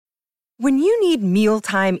When you need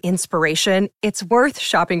mealtime inspiration, it's worth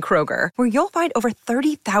shopping Kroger, where you'll find over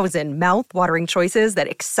 30,000 mouth-watering choices that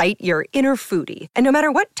excite your inner foodie. And no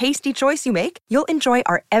matter what tasty choice you make, you'll enjoy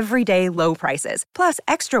our everyday low prices, plus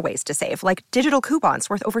extra ways to save, like digital coupons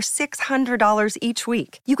worth over $600 each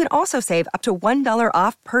week. You can also save up to $1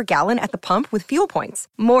 off per gallon at the pump with fuel points.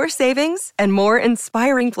 More savings and more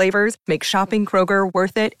inspiring flavors make shopping Kroger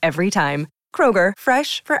worth it every time. Kroger,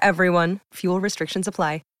 fresh for everyone. Fuel restrictions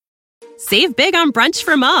apply. Save big on brunch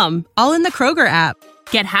for mom, all in the Kroger app.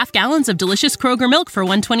 Get half gallons of delicious Kroger milk for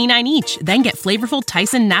 $1.29 each. Then get flavorful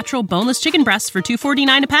Tyson natural boneless chicken breasts for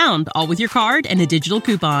 $2.49 a pound, all with your card and a digital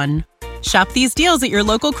coupon. Shop these deals at your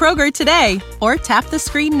local Kroger today, or tap the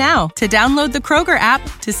screen now to download the Kroger app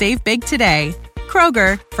to save big today.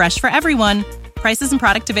 Kroger, fresh for everyone. Prices and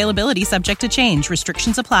product availability subject to change.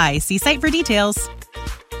 Restrictions apply. See site for details.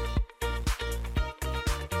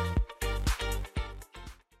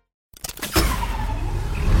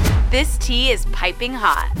 This tea is piping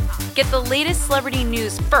hot. Get the latest celebrity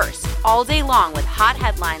news first all day long with hot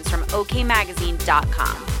headlines from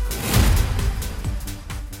OKMagazine.com.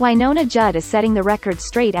 Wynonna Judd is setting the record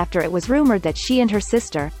straight after it was rumored that she and her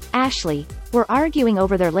sister, Ashley, were arguing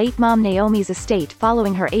over their late mom Naomi's estate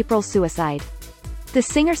following her April suicide. The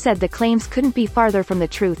singer said the claims couldn't be farther from the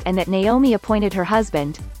truth and that Naomi appointed her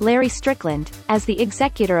husband, Larry Strickland, as the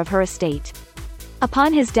executor of her estate.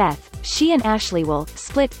 Upon his death, she and Ashley will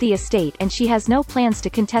split the estate and she has no plans to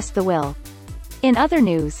contest the will. In other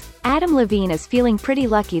news, Levine is feeling pretty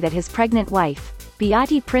lucky that his pregnant wife,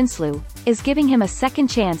 Behati Prinsloo, is giving him a second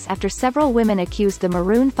chance after several women accused the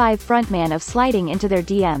Maroon 5 frontman of sliding into their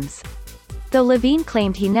DMs. Though Levine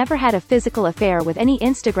claimed he never had a physical affair with any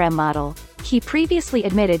Instagram model, he previously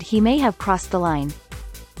admitted he may have crossed the line.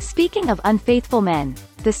 Speaking of unfaithful men,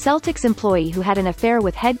 the Celtics employee who had an affair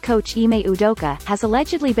with head coach Ime Udoka has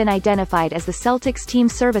allegedly been identified as the Celtics team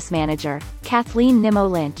service manager, Kathleen Nimmo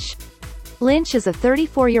Lynch. Lynch is a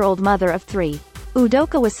 34-year-old mother of three.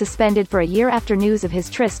 Udoka was suspended for a year after news of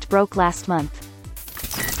his tryst broke last month.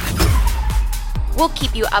 We'll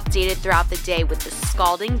keep you updated throughout the day with the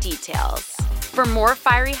scalding details. For more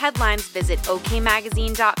fiery headlines, visit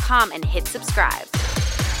OKMagazine.com and hit subscribe.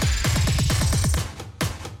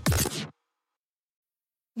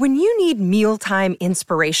 When you need mealtime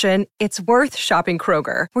inspiration, it's worth shopping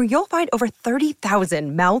Kroger, where you'll find over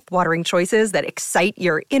 30,000 mouth-watering choices that excite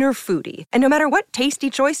your inner foodie. And no matter what tasty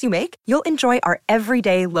choice you make, you'll enjoy our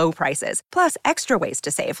everyday low prices, plus extra ways to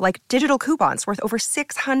save, like digital coupons worth over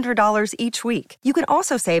 $600 each week. You can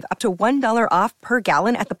also save up to $1 off per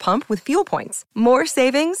gallon at the pump with fuel points. More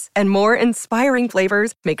savings and more inspiring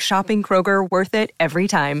flavors make shopping Kroger worth it every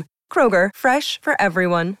time. Kroger, fresh for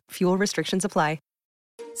everyone. Fuel restrictions apply.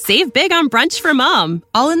 Save big on brunch for mom,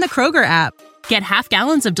 all in the Kroger app. Get half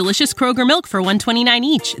gallons of delicious Kroger milk for $1.29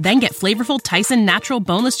 each. Then get flavorful Tyson natural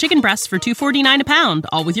boneless chicken breasts for $2.49 a pound,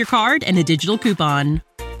 all with your card and a digital coupon.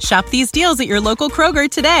 Shop these deals at your local Kroger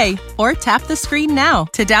today, or tap the screen now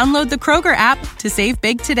to download the Kroger app to save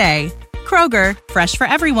big today. Kroger, fresh for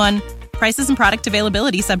everyone. Prices and product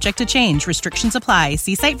availability subject to change. Restrictions apply.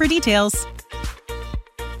 See site for details.